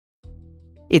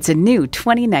It's a new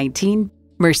 2019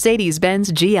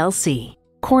 Mercedes-Benz GLC.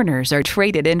 Corners are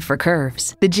traded in for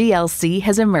curves. The GLC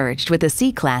has emerged with a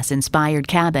C-Class inspired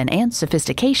cabin and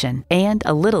sophistication, and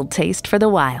a little taste for the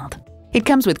wild. It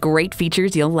comes with great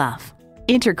features you'll love: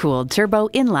 intercooled turbo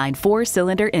inline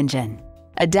 4-cylinder engine,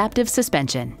 adaptive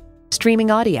suspension,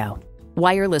 streaming audio,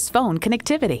 wireless phone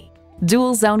connectivity,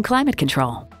 dual zone climate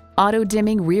control, auto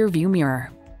dimming rear view mirror,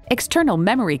 external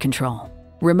memory control,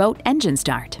 remote engine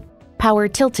start, power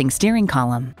tilting steering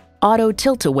column, auto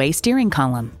tilt-away steering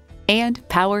column, and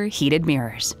power heated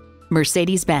mirrors.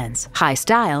 Mercedes-Benz, high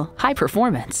style, high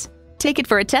performance. Take it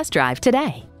for a test drive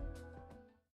today.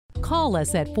 Call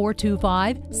us at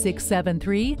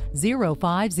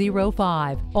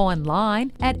 425-673-0505,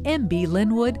 online at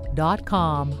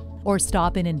mblynnwood.com, or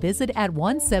stop in and visit at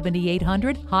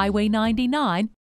 17800 Highway 99,